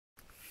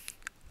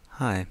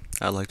Hi,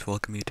 I'd like to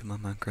welcome you to my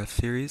Minecraft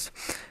series,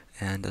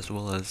 and as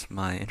well as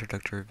my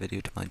introductory video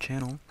to my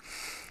channel.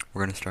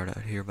 We're going to start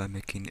out here by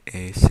making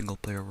a single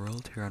player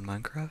world here on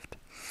Minecraft,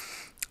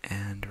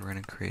 and we're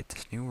going to create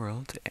this new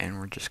world, and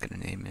we're just going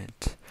to name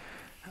it,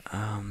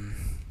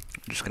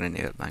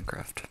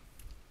 Minecraft.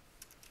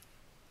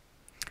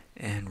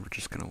 And we're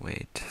just going to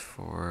wait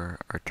for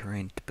our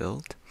terrain to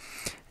build.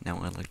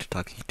 Now I'd like to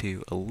talk to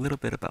you a little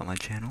bit about my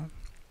channel.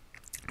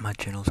 My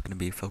channel is going to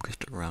be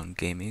focused around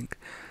gaming,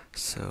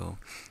 so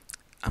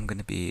I'm going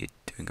to be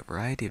doing a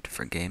variety of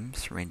different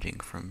games,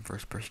 ranging from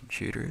first-person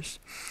shooters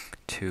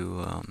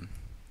to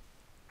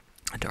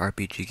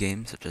RPG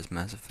games such as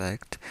Mass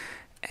Effect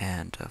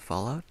and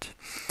Fallout.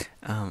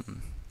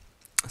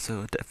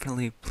 So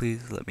definitely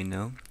please let me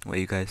know what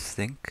you guys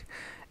think,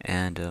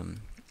 and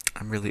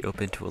I'm really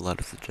open to a lot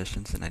of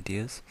suggestions and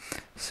ideas,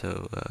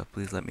 so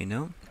please let me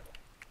know.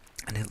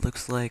 And it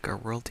looks like our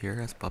world here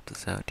has popped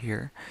us out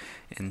here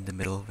in the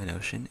middle of an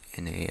ocean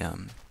in a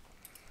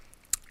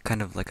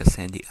kind of like a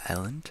sandy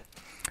island.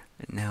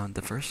 Now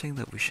the first thing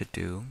that we should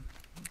do,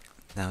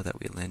 now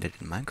that we landed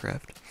in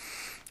Minecraft,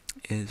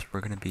 is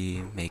we're going to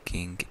be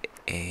making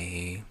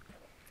we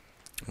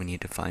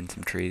need to find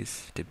some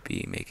trees to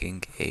be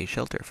making a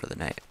shelter for the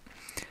night.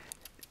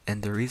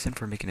 And the reason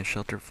for making a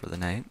shelter for the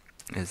night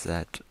is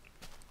that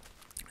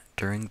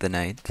during the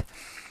night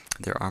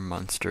there are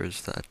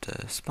monsters that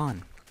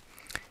spawn.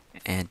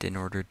 And in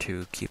order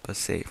to keep us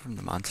safe from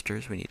the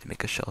monsters, we need to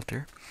make a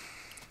shelter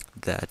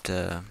that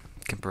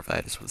can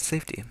provide us with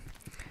safety.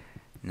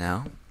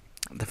 Now,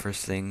 the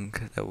first thing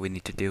that we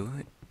need to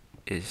do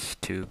is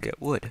to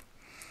get wood.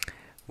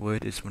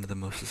 Wood is one of the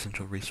most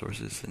essential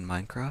resources in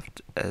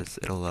Minecraft, as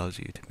it allows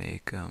you to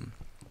make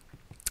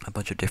a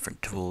bunch of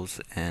different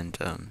tools and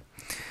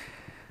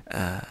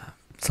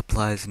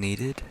supplies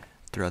needed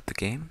throughout the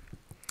game.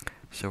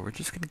 So we're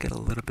just going to get a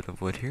little bit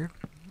of wood here.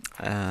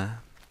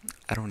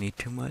 I don't need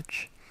too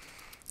much.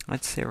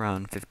 I'd say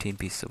around 15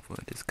 pieces of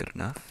wood is good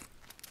enough.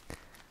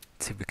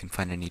 Let's see if we can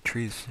find any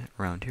trees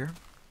around here.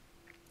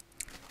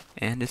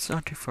 And it's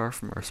not too far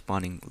from our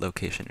spawning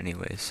location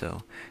anyway,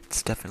 so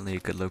it's definitely a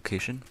good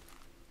location.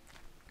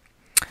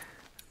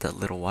 That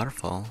little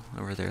waterfall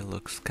over there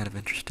looks kind of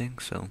interesting,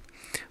 so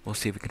we'll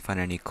see if we can find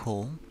any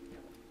coal.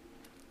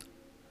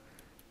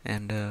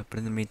 And but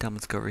in the meantime,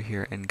 let's go over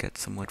here and get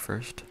some wood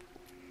first.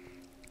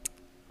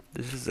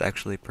 This is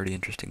actually a pretty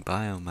interesting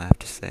biome, I have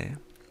to say.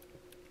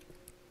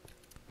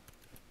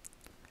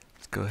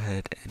 Let's go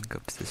ahead and go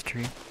up to this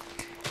tree.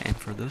 And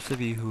for those of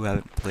you who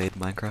haven't played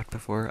Minecraft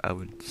before, I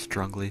would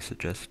strongly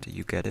suggest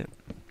you get it.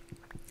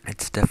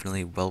 It's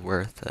definitely well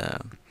worth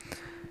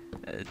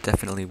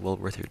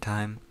your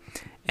time.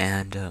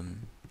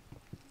 And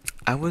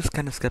I was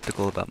kind of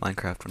skeptical about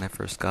Minecraft when I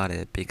first got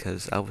it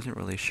because I wasn't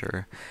really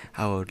sure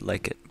how I would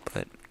like it.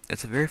 But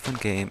it's a very fun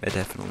game. It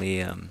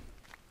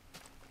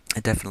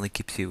definitely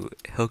keeps you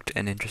hooked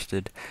and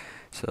interested.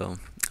 So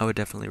I would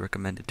definitely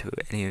recommend it to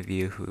any of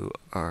you who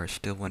are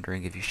still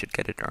wondering if you should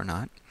get it or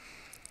not.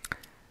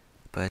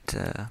 But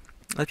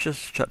let's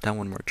just chop down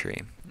one more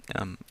tree.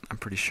 I'm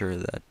pretty sure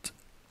that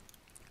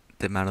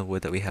the amount of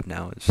wood that we have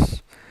now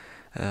is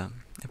a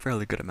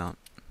fairly good amount.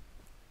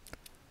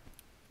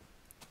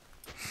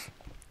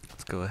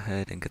 Let's go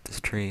ahead and get this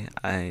tree.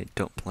 I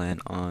don't plan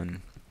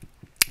on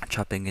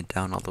chopping it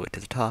down all the way to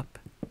the top.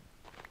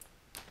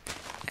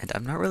 And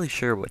I'm not really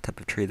sure what type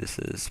of tree this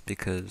is,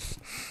 because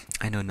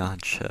I know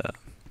Notch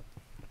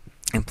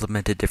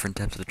implemented different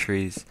types of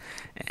trees,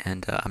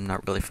 and I'm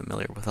not really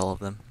familiar with all of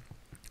them.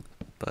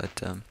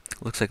 But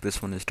looks like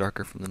this one is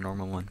darker from the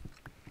normal one.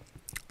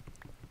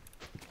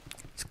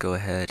 Let's go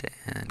ahead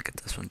and get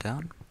this one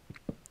down.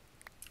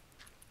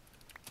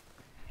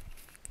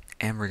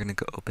 And we're going to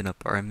go open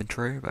up our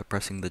inventory by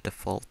pressing the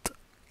default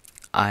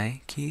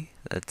I key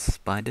that's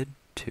binded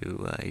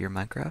to your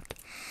Minecraft.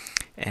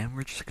 And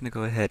we're just going to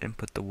go ahead and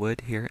put the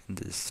wood here in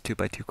this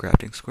 2x2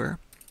 crafting square.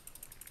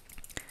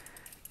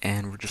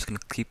 And we're just going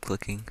to keep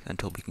clicking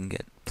until we can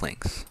get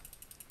planks.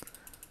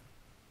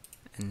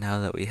 And now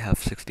that we have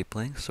 60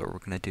 planks, what we're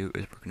going to do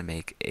is we're going to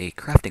make a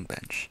crafting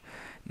bench.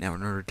 Now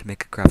in order to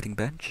make a crafting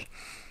bench,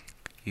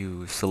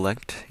 you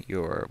select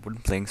your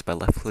wooden planks by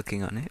left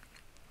clicking on it.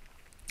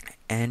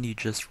 And you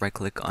just right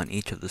click on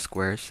each of the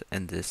squares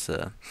in this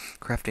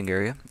crafting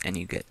area and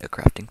you get a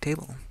crafting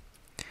table.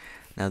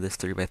 Now this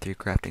 3x3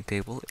 crafting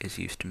table is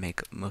used to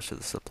make most of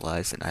the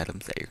supplies and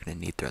items that you're going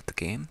to need throughout the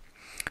game.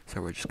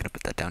 So we're just going to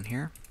put that down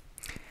here.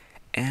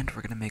 And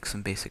we're going to make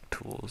some basic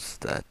tools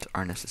that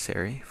are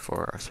necessary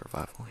for our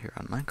survival here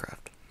on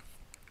Minecraft.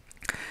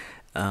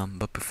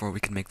 But before we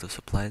can make those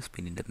supplies,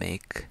 we need to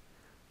make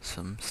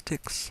some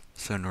sticks.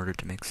 So in order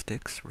to make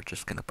sticks, we're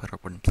just going to put our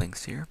wooden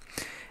planks here.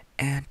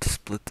 And to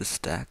split the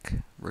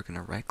stack, we're going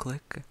to right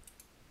click.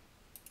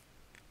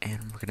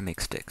 And we're going to make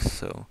sticks.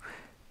 So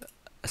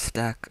a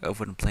stack of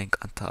wooden plank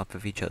on top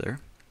of each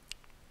other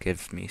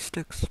gives me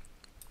sticks.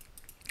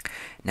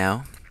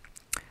 Now,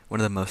 one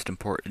of the most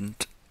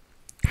important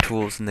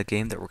tools in the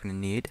game that we're going to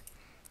need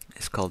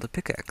is called a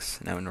pickaxe.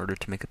 Now in order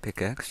to make a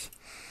pickaxe,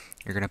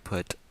 you're going to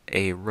put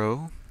a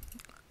row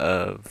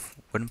of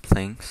wooden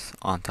planks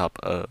on top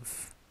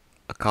of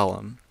a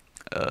column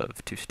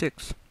of 2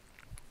 sticks.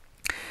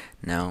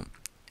 Now,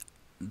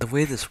 the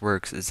way this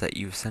works is that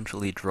you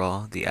essentially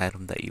draw the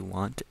item that you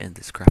want in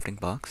this crafting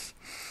box.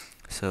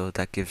 So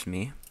that gives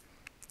me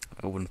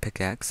a wooden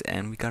pickaxe,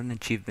 and we got an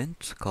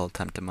achievement called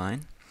Time to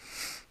Mine.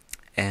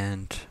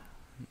 And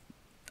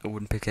a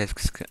wooden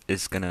pickaxe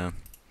is gonna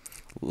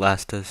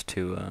last us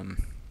to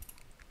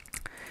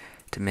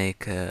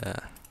make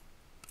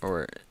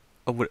or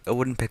a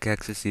wooden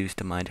pickaxe is used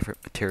to mine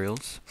different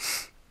materials,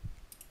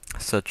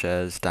 such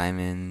as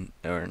diamond,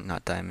 or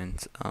not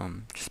diamonds,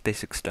 just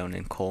basic stone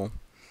and coal.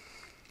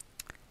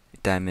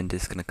 Diamond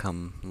is gonna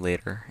come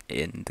later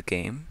in the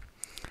game.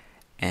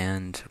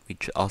 And we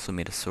also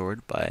made a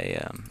sword by,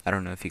 I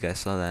don't know if you guys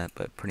saw that,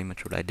 but pretty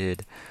much what I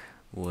did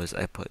was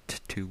I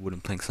put 2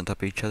 wooden planks on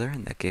top of each other,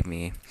 and that gave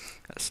me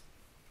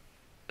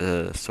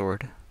a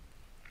sword.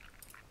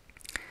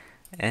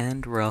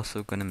 And we're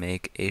also going to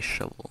make a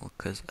shovel,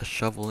 because a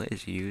shovel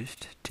is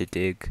used to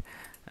dig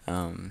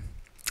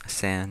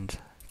sand,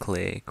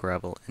 clay,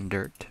 gravel, and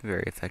dirt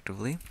very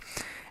effectively.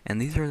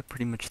 And these are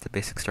pretty much the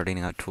basic starting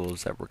out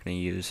tools that we're going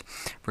to use.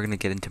 We're going to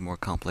get into more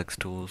complex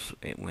tools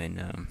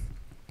when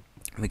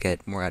we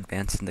get more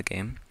advanced in the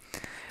game.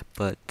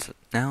 But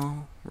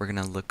now we're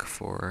going to look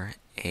for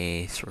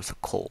a source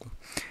of coal.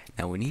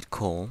 Now we need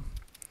coal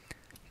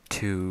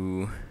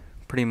to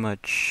pretty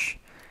much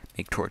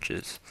make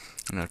torches.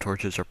 Now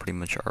torches are pretty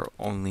much our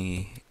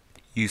only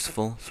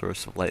useful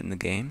source of light in the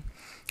game,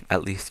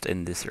 at least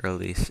in these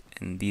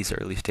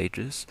early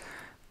stages.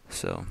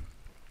 So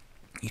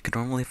you can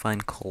normally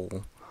find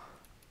coal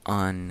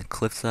on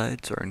cliff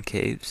sides or in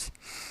caves.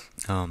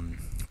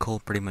 Coal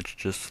pretty much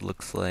just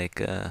looks like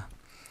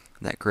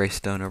that gray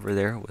stone over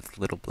there with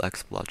little black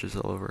splotches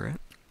all over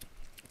it.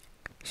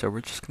 So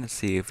we're just going to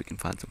see if we can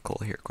find some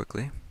coal here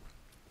quickly.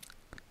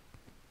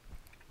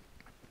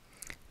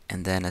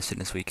 And then as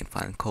soon as we can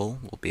find coal,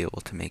 we'll be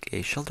able to make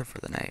a shelter for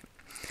the night.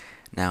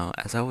 Now,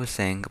 as I was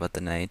saying about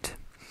the night,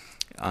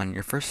 on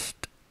your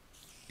first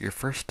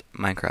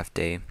Minecraft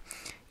day,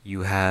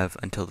 you have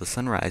until the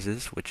sun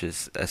rises, which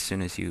is as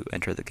soon as you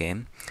enter the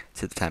game,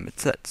 to the time it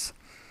sets.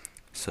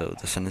 So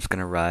the sun is going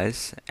to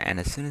rise, and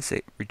as soon as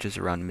it reaches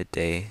around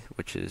midday,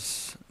 which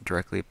is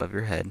directly above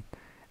your head,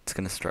 it's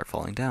going to start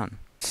falling down.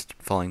 It's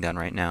falling down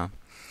right now,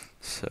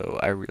 so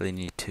I really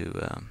need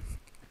to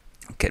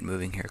get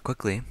moving here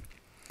quickly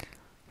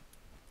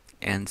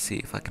and see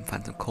if I can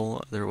find some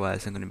coal.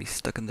 Otherwise I'm going to be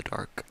stuck in the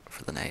dark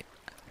for the night,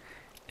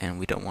 and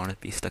we don't want to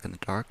be stuck in the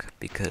dark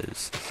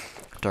because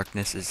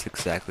darkness is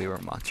exactly where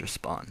monsters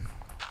spawn.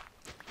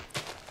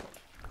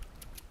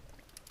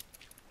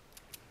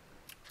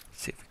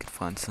 See if we can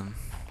find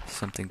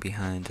something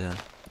behind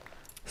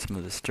some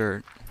of this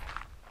dirt.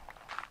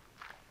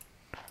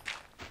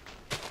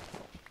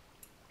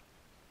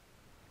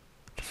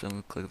 Doesn't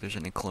look like there's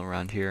any coal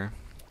around here.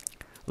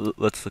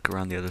 Let's look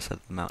around the other side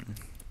of the mountain.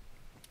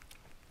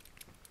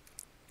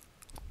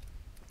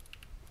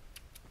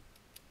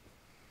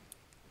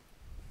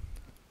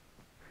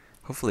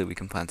 Hopefully we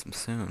can find some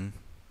soon,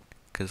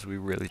 because we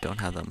really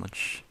don't have that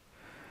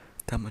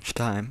much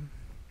time.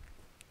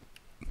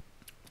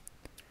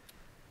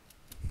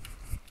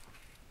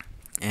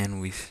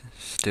 And we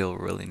still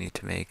really need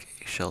to make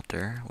a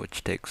shelter,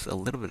 which takes a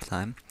little bit of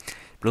time.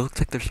 But it looks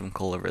like there's some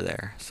coal over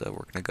there, so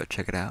we're gonna go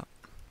check it out.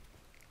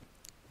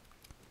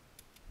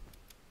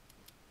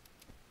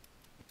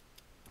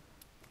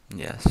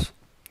 Yes.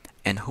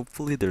 And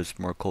hopefully there's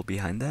more coal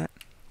behind that,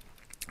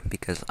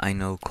 because I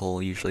know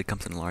coal usually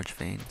comes in large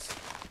veins.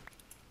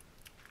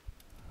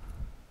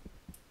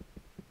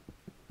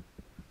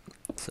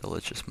 So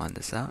let's just mine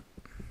this out.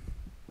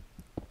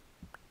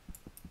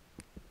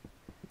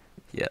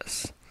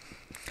 Yes.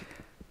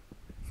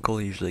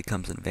 Coal usually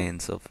comes in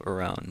veins of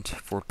around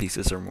 4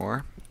 pieces or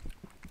more.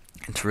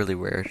 It's really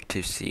rare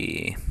to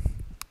see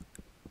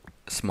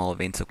small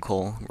veins of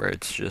coal where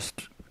it's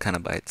just kind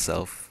of by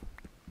itself.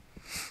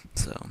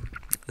 So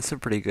this is a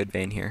pretty good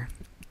vein here.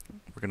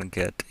 We're gonna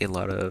get a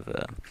lot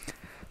of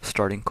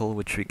starting coal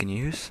which we can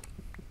use.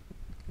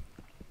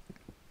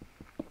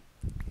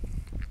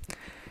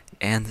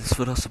 And this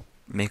would also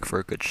make for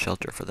a good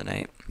shelter for the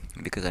night,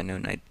 because I know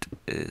night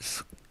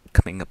is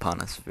coming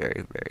upon us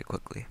very, very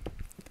quickly.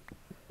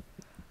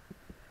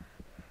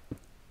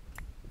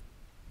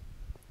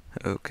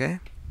 Okay.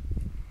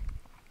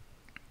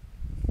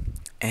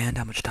 And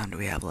how much time do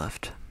we have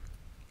left?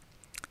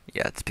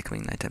 Yeah, it's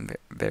becoming nighttime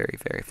very,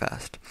 very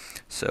fast.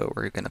 So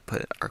we're going to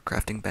put our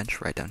crafting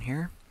bench right down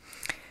here.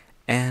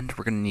 And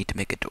we're going to need to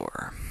make a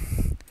door.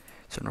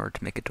 So in order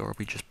to make a door,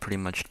 we just pretty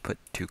much put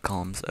 2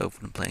 columns of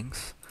wooden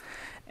planks.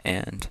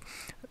 And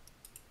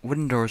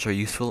wooden doors are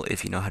useful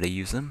if you know how to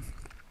use them.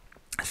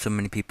 So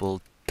many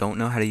people don't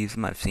know how to use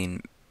them. I've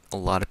seen a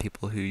lot of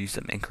people who use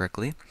them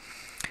incorrectly.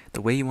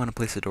 The way you want to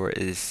place a door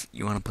is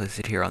you want to place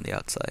it here on the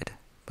outside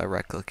by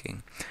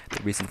right-clicking.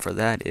 The reason for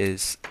that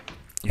is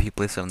if you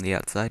place it on the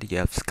outside, you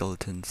have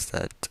skeletons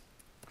that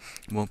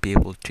won't be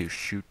able to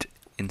shoot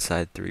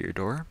inside through your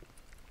door.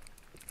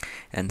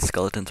 And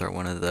skeletons are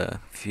one of the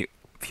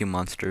few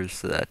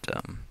monsters that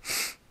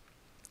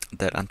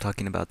that I'm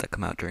talking about that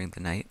come out during the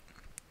night.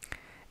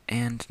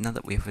 And now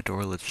that we have a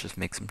door, let's just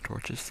make some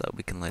torches so that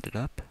we can light it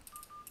up.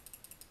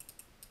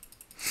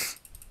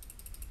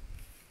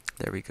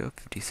 There we go,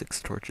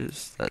 56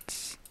 torches.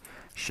 That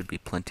should be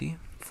plenty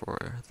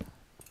for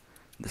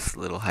this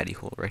little hidey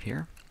hole right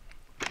here.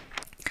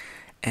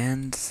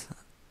 And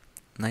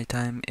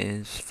nighttime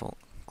is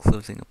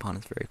closing upon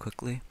us very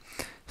quickly.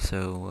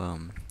 So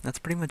that's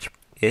pretty much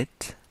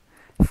it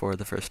for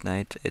the first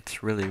night.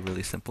 It's really,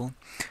 really simple.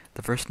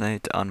 The first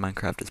night on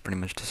Minecraft is pretty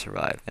much to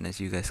survive, and as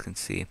you guys can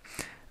see,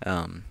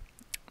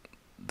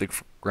 the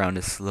ground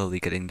is slowly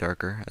getting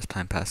darker as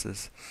time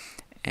passes.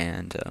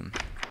 And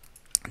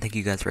thank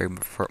you guys very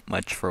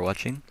much for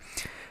watching.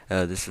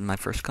 This is my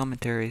first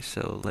commentary,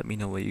 so let me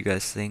know what you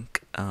guys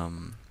think.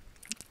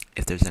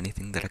 If there's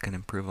anything that I can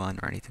improve on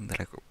or anything that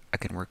I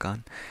can work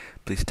on,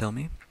 please tell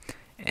me,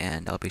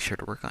 and I'll be sure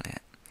to work on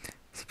it.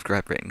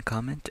 Subscribe, rate, and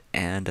comment,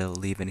 and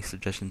leave any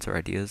suggestions or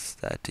ideas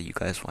that you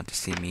guys want to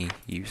see me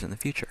use in the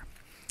future.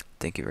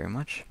 Thank you very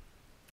much.